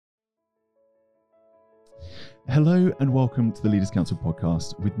Hello and welcome to the Leaders Council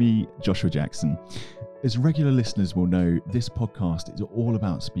podcast with me, Joshua Jackson. As regular listeners will know, this podcast is all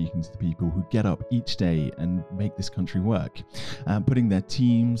about speaking to the people who get up each day and make this country work, putting their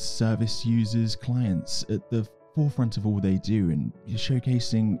teams, service users, clients at the forefront of all they do and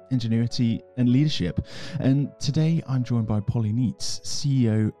showcasing ingenuity and leadership. And today I'm joined by Polly Neate,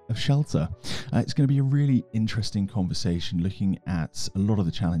 CEO of Shelter. It's going to be a really interesting conversation looking at a lot of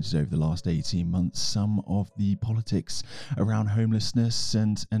the challenges over the last 18 months, some of the politics around homelessness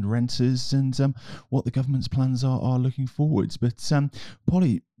and renters, and what the government's plans are looking forwards. But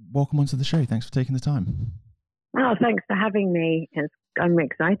Polly, welcome onto the show. Thanks for taking the time. Oh, thanks for having me. I'm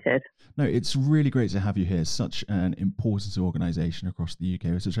excited. No, it's really great to have you here. Such an important organisation across the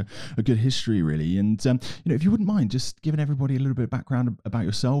UK with such a good history, really. And, if you wouldn't mind just giving everybody a little bit of background about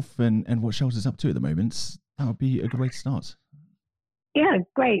yourself and what Shelter's up to at the moment, that would be a good way to start. Yeah,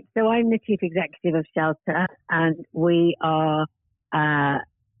 great. So I'm the Chief Executive of Shelter, and we are a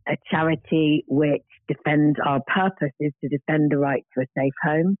charity which defends, our purpose is to defend the right to a safe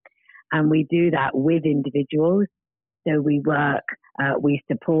home. And we do that with individuals. So we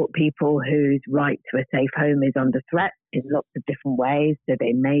support people whose right to a safe home is under threat in lots of different ways. So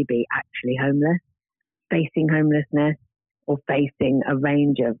they may be actually homeless, facing homelessness, or facing a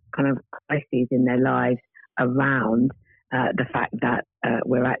range of kind of crises in their lives around the fact that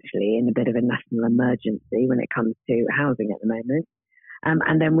we're actually in a bit of a national emergency when it comes to housing at the moment.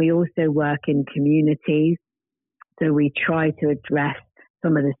 And then we also work in communities. So we try to address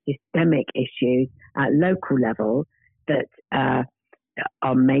some of the systemic issues at local level that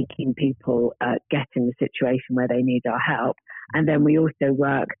are making people get in the situation where they need our help. And then we also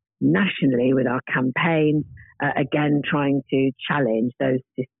work nationally with our campaign, again, trying to challenge those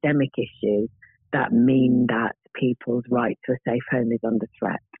systemic issues that mean that people's right to a safe home is under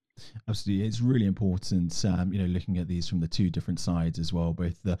threat. Absolutely. It's really important, looking at these from the two different sides as well,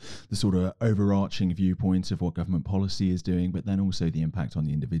 both the sort of overarching viewpoint of what government policy is doing, but then also the impact on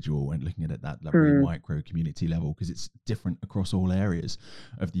the individual and looking at it at that very micro community level, because it's different across all areas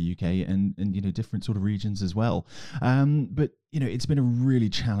of the UK and different sort of regions as well. But it's been a really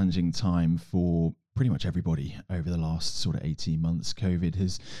challenging time for pretty much everybody over the last sort of 18 months. COVID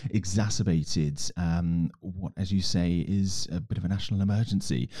has exacerbated what, as you say, is a bit of a national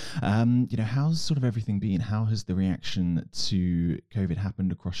emergency. How's sort of everything been? How has the reaction to COVID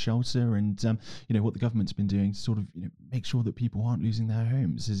happened across Shelter, and what the government's been doing to sort of make sure that people aren't losing their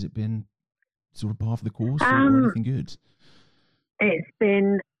homes? Has it been sort of par for the course or anything good? It's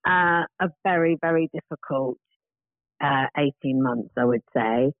been a very, very difficult 18 months, I would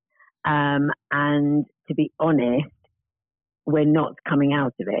say. And to be honest, we're not coming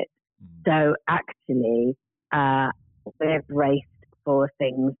out of it. So actually, we're braced for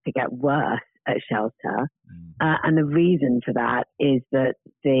things to get worse at Shelter. And the reason for that is that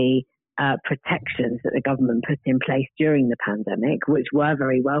the protections that the government put in place during the pandemic, which were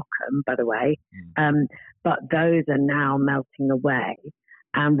very welcome, by the way, but those are now melting away.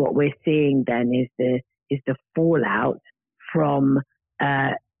 And what we're seeing then is the fallout from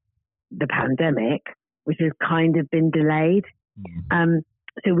the pandemic, which has kind of been delayed.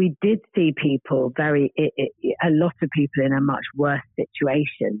 So we did see people a lot of people in a much worse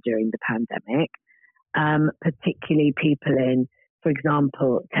situation during the pandemic, particularly people in, for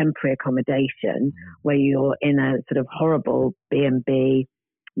example, temporary accommodation, where you're in a sort of horrible B&B.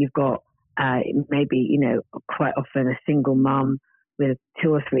 You've got maybe, quite often a single mum with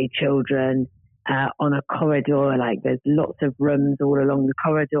 2 or 3 children, on a corridor, like there's lots of rooms all along the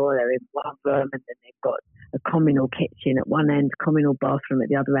corridor. They're in one room, and then they've got a communal kitchen at one end, communal bathroom at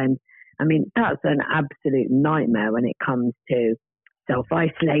the other end. I mean, that's an absolute nightmare when it comes to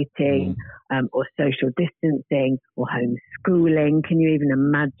self-isolating or social distancing or homeschooling. Can you even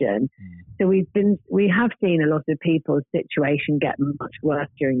imagine? So we have seen a lot of people's situation get much worse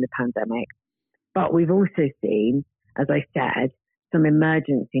during the pandemic, but we've also seen, as I said, some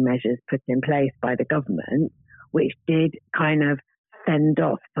emergency measures put in place by the government, which did kind of fend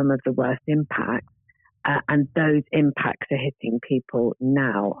off some of the worst impacts. And those impacts are hitting people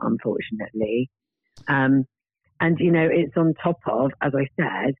now, unfortunately. And, it's on top of, as I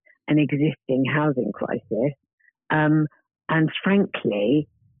said, an existing housing crisis. And frankly,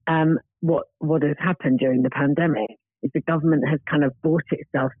 what has happened during the pandemic is the government has kind of bought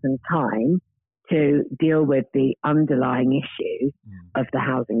itself some time to deal with the underlying issues of the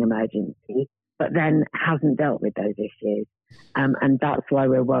housing emergency, but then hasn't dealt with those issues. And that's why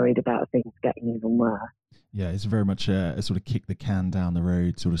we're worried about things getting even worse. Yeah, it's very much a sort of kick the can down the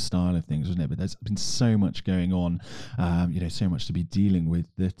road sort of style of things, wasn't it? But there's been so much going on, so much to be dealing with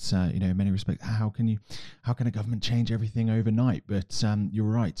that, in many respects, how can a government change everything overnight? But you're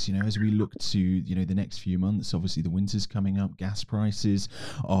right, as we look to, the next few months, obviously the winter's coming up, gas prices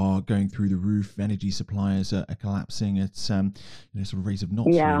are going through the roof, energy suppliers are collapsing at, sort of rates of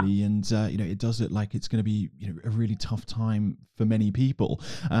knots, Yeah. really. And, it does look like it's going to be, a really tough time for many people.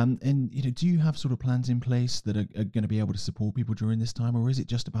 Do you have sort of plans in place that are going to be able to support people during this time, or is it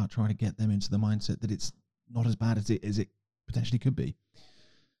just about trying to get them into the mindset that it's not as bad as it potentially could be?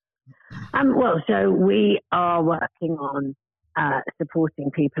 So we are working on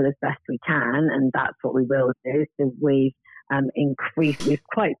supporting people as best we can, and that's what we will do. So we've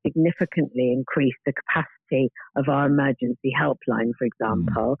quite significantly increased the capacity of our emergency helpline, for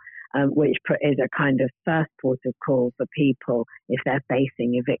example, which is a kind of first port of call for people if they're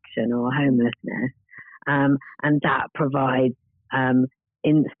facing eviction or homelessness. And that provides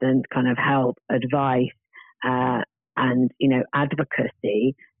instant kind of help, advice, and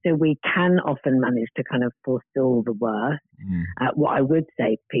advocacy. So we can often manage to kind of forestall the worst. What I would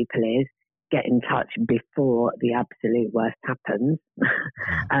say to people is get in touch before the absolute worst happens,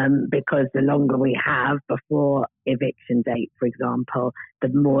 because the longer we have before eviction date, for example, the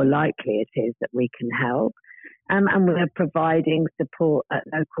more likely it is that we can help. And we're providing support at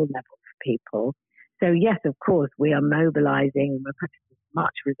local level for people. So yes, of course, we are mobilising, we're putting as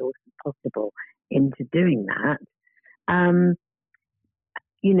much resource as possible into doing that.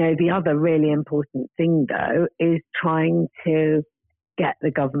 The other really important thing, though, is trying to get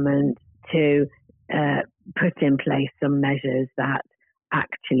the government to put in place some measures that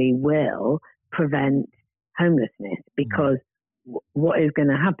actually will prevent homelessness, because what is going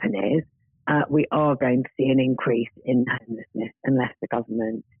to happen is we are going to see an increase in homelessness unless the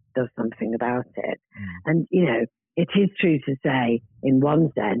government does something about it. And, it is true to say, in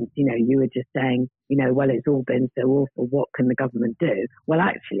one sense, you were just saying, well, it's all been so awful, what can the government do? Well,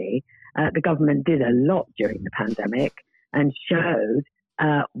 actually, the government did a lot during the pandemic and showed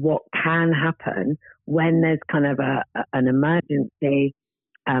what can happen when there's kind of an emergency,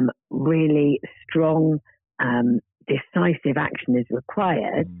 really strong, decisive action is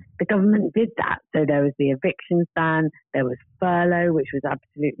required. The government did that. So there was the eviction ban, there was furlough, which was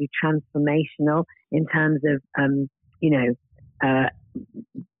absolutely transformational in terms of,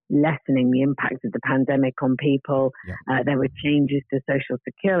 lessening the impact of the pandemic on people. There were changes to social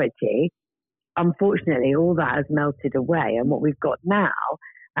security. Unfortunately, all that has melted away. And what we've got now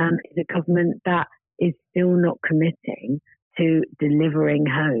is a government that is still not committing to delivering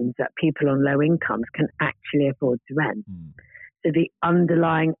homes that people on low incomes can actually afford to rent. So the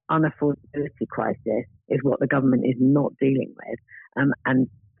underlying unaffordability crisis is what the government is not dealing with. And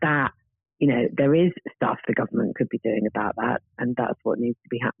that, there is stuff the government could be doing about that, and that's what needs to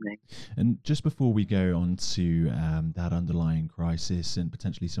be happening. And just before we go on to that underlying crisis and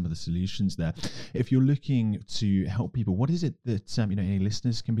potentially some of the solutions there, if you're looking to help people, what is it that any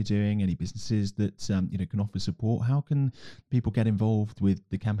listeners can be doing, any businesses that can offer support? How can people get involved with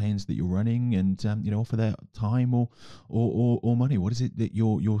the campaigns that you're running and offer their time or money? What is it that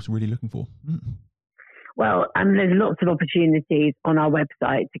you're really looking for? Well, there's lots of opportunities on our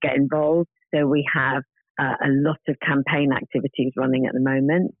website to get involved. So we have a lot of campaign activities running at the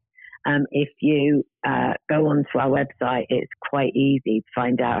moment. If you go onto our website, it's quite easy to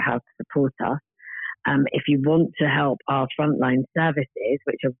find out how to support us. If you want to help our frontline services,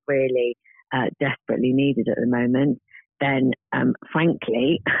 which are really desperately needed at the moment, then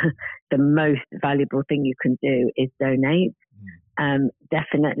frankly, the most valuable thing you can do is donate.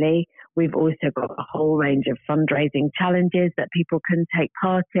 Definitely. We've also got a whole range of fundraising challenges that people can take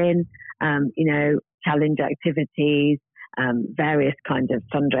part in, challenge activities, various kinds of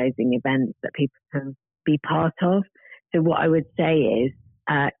fundraising events that people can be part of. So what I would say is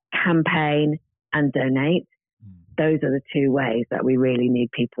campaign and donate. Those are the two ways that we really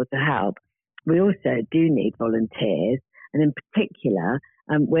need people to help. We also do need volunteers. And in particular,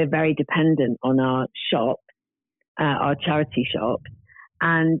 we're very dependent on our shops, our charity shops.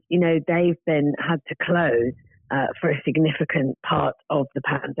 And, they've been had to close for a significant part of the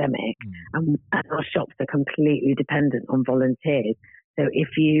pandemic. And our shops are completely dependent on volunteers. So if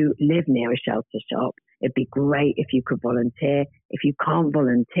you live near a shelter shop, it'd be great if you could volunteer. If you can't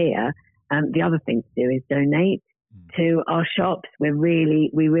volunteer, the other thing to do is donate to our shops. We really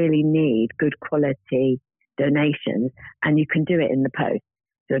need good quality donations, and you can do it in the post.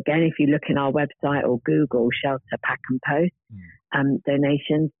 So again, if you look in our website or Google shelter pack and post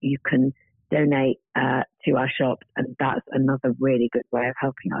donations, you can donate to our shops, and that's another really good way of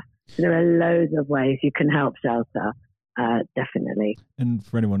helping us. So there are loads of ways you can help shelter. Definitely. And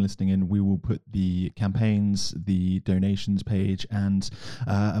for anyone listening in, we will put the campaigns, the donations page, and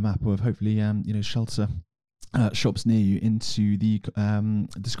a map of hopefully shelter shops near you into the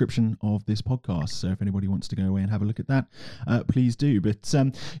description of this podcast. So if anybody wants to go away and have a look at that, please do. But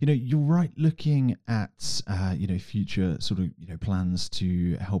you're right, looking at future sort of plans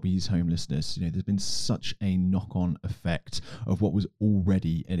to help ease homelessness. There's been such a knock-on effect of what was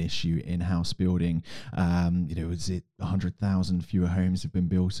already an issue in house building. Was it 100,000 fewer homes have been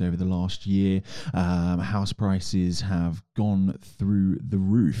built over the last year? House prices have gone through the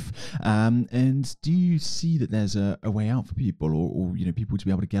roof. And do you see that there's a way out for people, or people to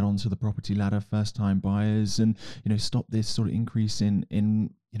be able to get onto the property ladder, first time buyers, and stop this sort of increase in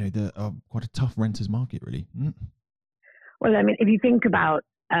the quite a tough renters market, really? Well, I mean, if you think about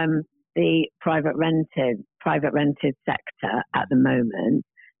the private rented sector at the moment,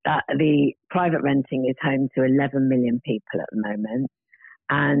 that the private renting is home to 11 million people at the moment,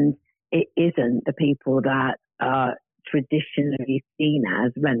 and it isn't the people that are traditionally seen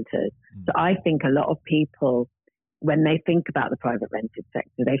as renters. So I think a lot of people, when they think about the private rented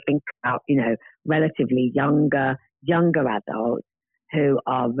sector, they think about, relatively younger adults who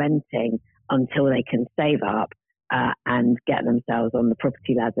are renting until they can save up and get themselves on the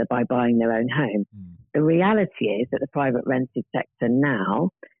property ladder by buying their own home. The reality is that the private rented sector now,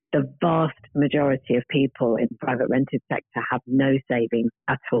 the vast majority of people in the private rented sector have no savings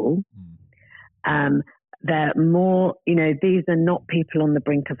at all. They're more, these are not people on the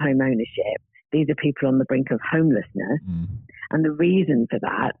brink of home ownership. These are people on the brink of homelessness. And the reason for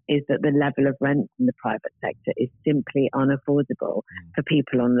that is that the level of rent in the private sector is simply unaffordable for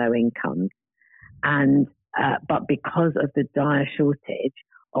people on low incomes. And, but because of the dire shortage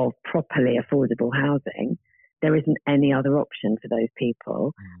of properly affordable housing, there isn't any other option for those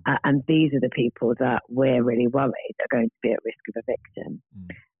people. And these are the people that we're really worried are going to be at risk of eviction.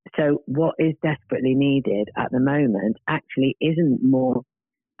 So what is desperately needed at the moment actually isn't more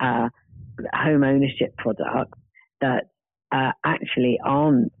home ownership products that actually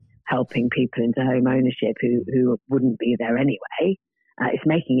aren't helping people into home ownership who wouldn't be there anyway. It's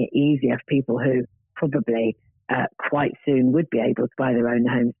making it easier for people who probably quite soon would be able to buy their own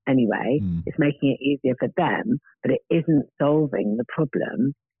homes anyway. It's making it easier for them, but it isn't solving the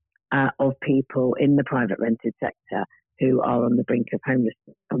problem of people in the private rented sector who are on the brink of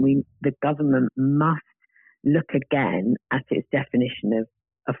homelessness. And the government must look again at its definition of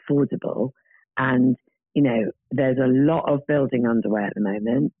affordable. And, there's a lot of building underway at the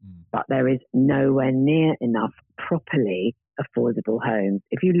moment, but there is nowhere near enough properly affordable homes.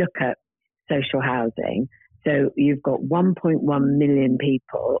 If you look at social housing, so you've got 1.1 million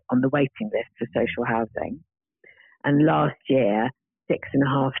people on the waiting list for social housing. And last year,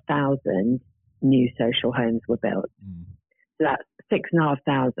 6,500 new social homes were built. So that's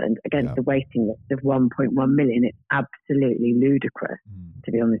 6,500 against the waiting list of 1.1 million. It's absolutely ludicrous,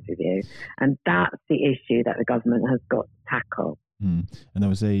 to be honest with you. And that's the issue that the government has got to tackle. And there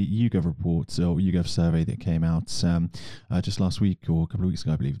was a YouGov report or YouGov survey that came out just last week or a couple of weeks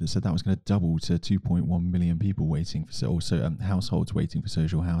ago, I believe, that said that was going to double to 2.1 million people waiting for households waiting for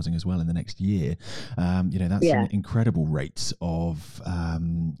social housing as well in the next year. That's an incredible rate of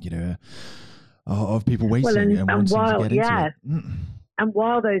of people waiting and wanting to get into it. And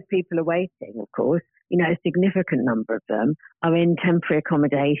while those people are waiting, of course, a significant number of them are in temporary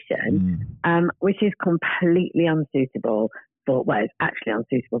accommodation, which is completely unsuitable it's actually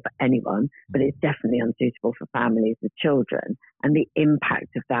unsuitable for anyone, but it's definitely unsuitable for families with children. And the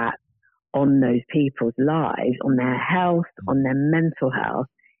impact of that on those people's lives, on their health, on their mental health.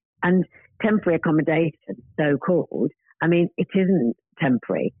 And temporary accommodation, so called, I mean, it isn't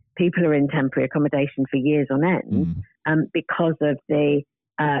temporary. People are in temporary accommodation for years on end because of the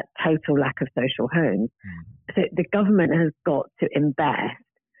total lack of social homes. So the government has got to invest.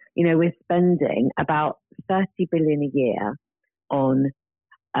 We're spending about 30 billion a year on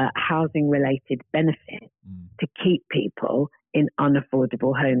housing-related benefits to keep people in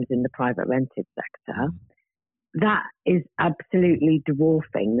unaffordable homes in the private rented sector. That is absolutely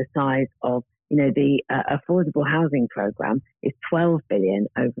dwarfing the size of, the affordable housing program is 12 billion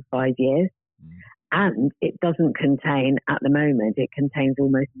over 5 years. And it doesn't contain, at the moment, it contains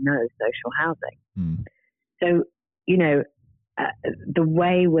almost no social housing. So, the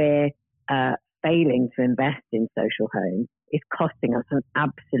way we're failing to invest in social homes is costing us an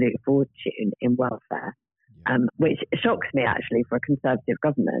absolute fortune in welfare, which shocks me actually for a Conservative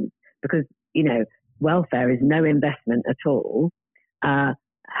government because, welfare is no investment at all.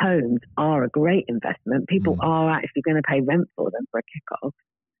 homes are a great investment. People are actually going to pay rent for them for a kick-off.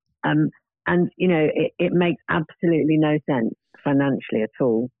 And, it makes absolutely no sense financially at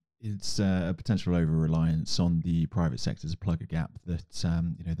all. It's a potential over-reliance on the private sector to plug a gap that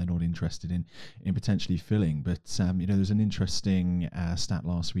they're not interested in potentially filling. But there's an interesting stat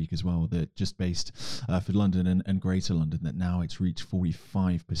last week as well that just based for London and Greater London that now it's reached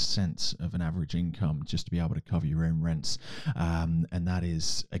 45% of an average income just to be able to cover your own rents, and that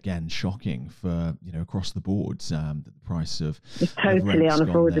is again shocking for across the board. That the price of it's totally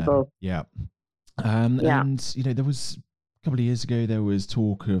unaffordable. Yeah, and there was. A couple of years ago, there was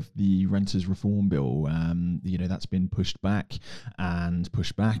talk of the Renters Reform Bill. That's been pushed back and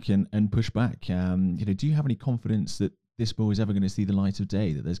pushed back and pushed back. Do you have any confidence that this bill is ever going to see the light of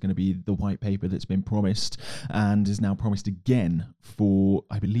day? That there's going to be the white paper that's been promised and is now promised again for,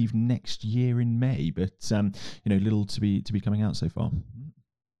 I believe, next year in May. But little to be coming out so far.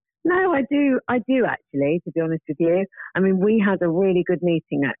 No, I do actually, to be honest with you. I mean, we had a really good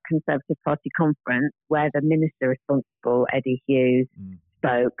meeting at Conservative Party conference where the minister responsible, Eddie Hughes,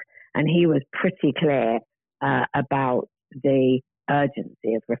 spoke, and he was pretty clear about the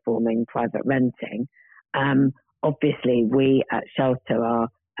urgency of reforming private renting. Obviously, we at Shelter are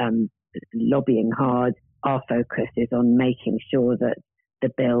lobbying hard. Our focus is on making sure that the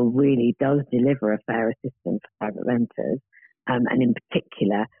bill really does deliver a fairer system for private renters. And in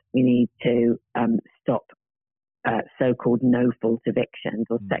particular, we need to stop so-called no-fault evictions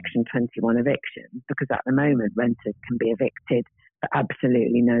or Section 21 evictions, because at the moment renters can be evicted for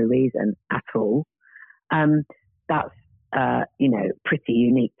absolutely no reason at all. That's pretty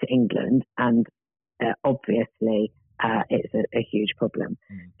unique to England, and obviously it's a huge problem.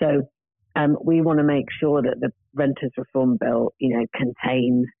 So we want to make sure that the Renters Reform Bill,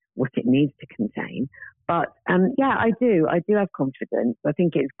 contains what it needs to contain. But I do have confidence. I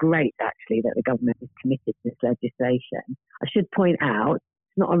think it's great actually that the government is committed to this legislation. I should point out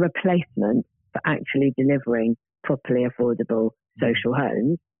it's not a replacement for actually delivering properly affordable social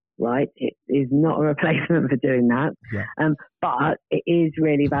homes, right? It is not a replacement for doing that. Yeah. But it is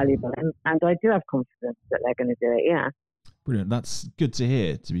really valuable, and I do have confidence that they're going to do it. Yeah. Brilliant. That's good to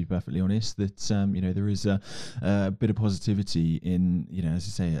hear, to be perfectly honest, that, there is a bit of positivity in, as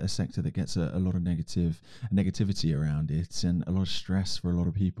you say, a sector that gets a lot of negativity around it and a lot of stress for a lot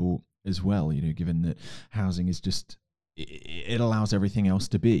of people as well, given that housing is just, it allows everything else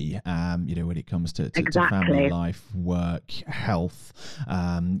to be, when it comes to family life, work, health,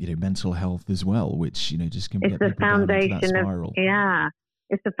 mental health as well, which, just can get people down into that spiral.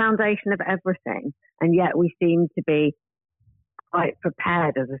 It's the foundation of everything. And yet we seem to be quite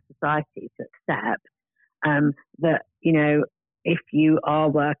prepared as a society to accept that, if you are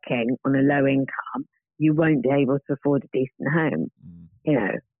working on a low income, you won't be able to afford a decent home.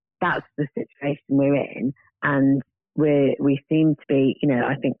 That's the situation we're in. And we seem to be,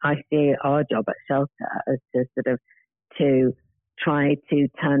 I think I see our job at Shelter as to try to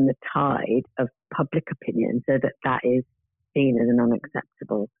turn the tide of public opinion so that is seen as an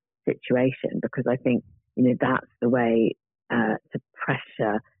unacceptable situation, because I think, that's the way to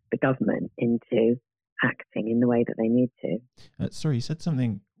pressure the government into acting in the way that they need to. Sorry, you said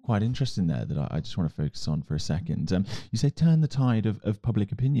something quite interesting there that I just want to focus on for a second. You say turn the tide of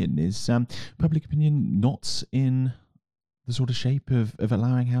public opinion. Is public opinion not in the sort of shape of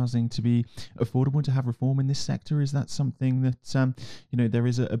allowing housing to be affordable and to have reform in this sector? Is that something that, there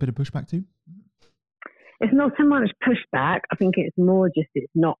is a bit of pushback to? It's not so much pushback. I think it's more just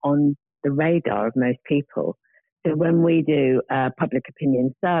it's not on the radar of most people. So when we do public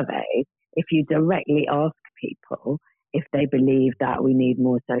opinion surveys, if you directly ask people if they believe that we need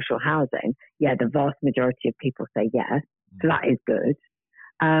more social housing, the vast majority of people say yes. So that is good.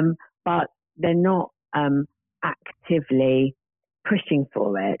 But they're not actively pushing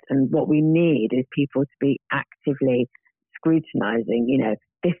for it. And what we need is people to be actively scrutinizing,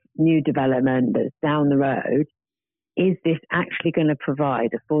 this new development that's down the road. Is this actually going to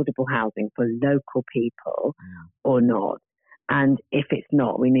provide affordable housing for local people or not? And if it's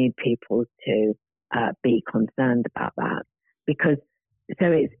not, we need people to be concerned about that. Because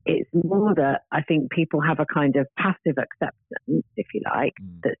it's more that I think people have a kind of passive acceptance, if you like,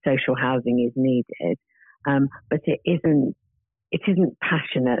 that social housing is needed, but it isn't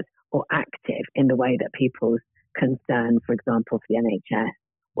passionate or active in the way that people's concern, for example, for the NHS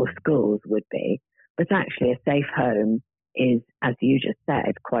or schools would be. But actually, a safe home is, as you just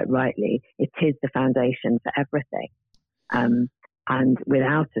said, quite rightly, it is the foundation for everything. And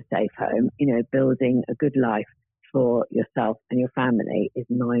without a safe home, building a good life for yourself and your family is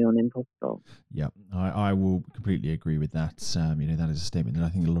nigh on impossible. Yeah, I will completely agree with that. That is a statement that I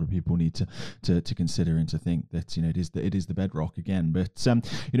think a lot of people need to consider and to think that, it is the bedrock again. But,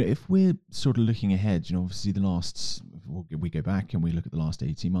 if we're sort of looking ahead, obviously we go back and we look at the last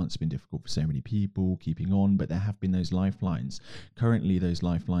 18 months, it's been difficult for so many people keeping on, but there have been those lifelines. Currently, those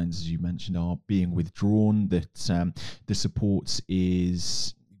lifelines, as you mentioned, are being withdrawn, that the support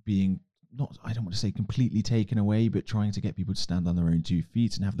is being not, I don't want to say completely taken away, but trying to get people to stand on their own 2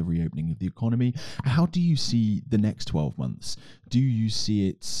 feet and have the reopening of the economy. How do you see the next 12 months? Do you see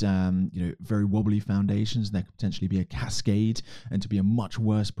it, very wobbly foundations, and there could potentially be a cascade and to be a much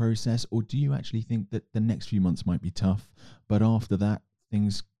worse process? Or do you actually think that the next few months might be tough, but after that,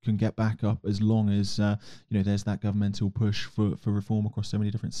 things can get back up as long as, there's that governmental push for reform across so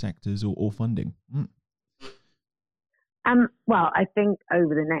many different sectors or funding? Well, I think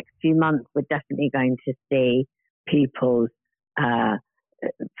over the next few months, we're definitely going to see people's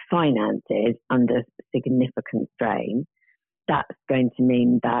finances under significant strain. That's going to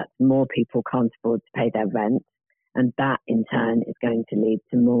mean that more people can't afford to pay their rent, and that in turn is going to lead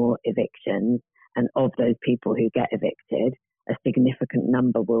to more evictions. And of those people who get evicted, a significant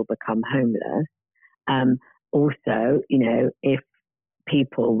number will become homeless. Also, if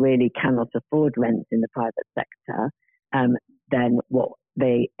people really cannot afford rents in the private sector, then how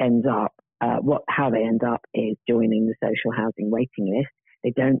they end up is joining the social housing waiting list.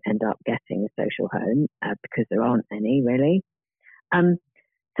 They don't end up getting a social home because there aren't any really.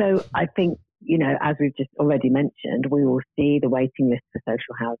 So I think, as we've just already mentioned, we will see the waiting list for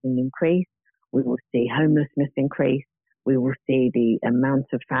social housing increase. We will see homelessness increase. We will see the amount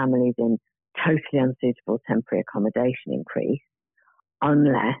of families in totally unsuitable temporary accommodation increase,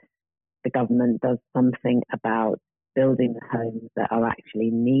 unless the government does something about building the homes that are actually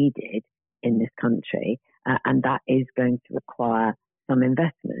needed in this country, and that is going to require some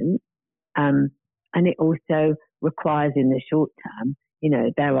investment. And it also requires, in the short term,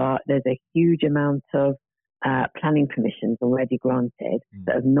 there's a huge amount of planning permissions already granted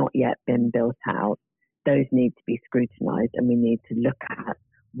that have not yet been built out. Those need to be scrutinised, and we need to look at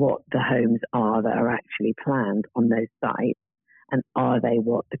what the homes are that are actually planned on those sites, and are they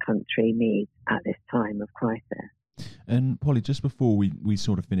what the country needs at this time of crisis. And Polly, just before we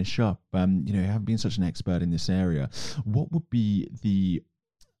sort of finish up, having been such an expert in this area, what would be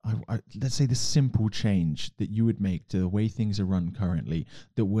let's say the simple change that you would make to the way things are run currently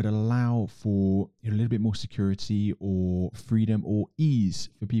that would allow for a little bit more security or freedom or ease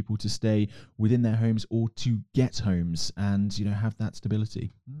for people to stay within their homes or to get homes and, have that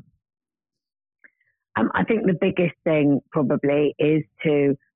stability? I think the biggest thing probably is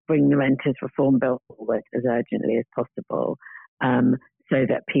to bring the Renters Reform Bill forward as urgently as possible, so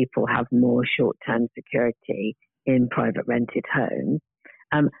that people have more short-term security in private rented homes.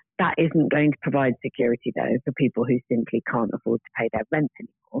 That isn't going to provide security, though, for people who simply can't afford to pay their rent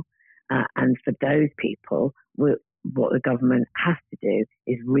anymore. And for those people, what the government has to do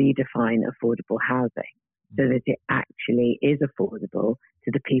is redefine affordable housing so that it actually is affordable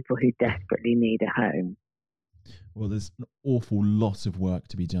to the people who desperately need a home. Well, there's an awful lot of work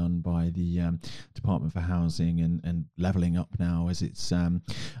to be done by the Department for Housing and Levelling Up now, as it's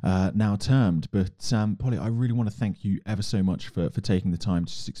now termed. But Polly, I really want to thank you ever so much for taking the time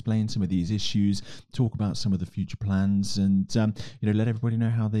to just explain some of these issues, talk about some of the future plans, and let everybody know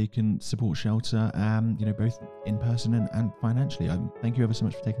how they can support Shelter, both in person and financially. Thank you ever so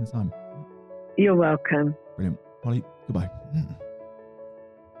much for taking the time. You're welcome. Brilliant. Polly, goodbye.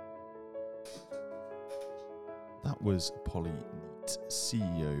 That was Polly Neate,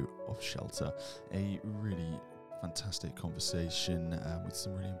 CEO of Shelter. A really fantastic conversation with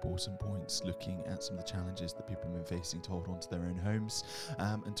some really important points, looking at some of the challenges that people have been facing to hold on to their own homes,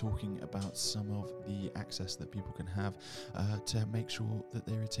 and talking about some of the access that people can have to make sure that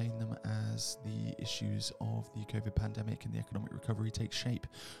they retain them as the issues of the COVID pandemic and the economic recovery take shape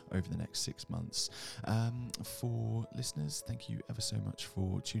over the next 6 months. For listeners, thank you ever so much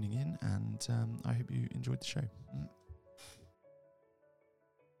for tuning in, and I hope you enjoyed the show.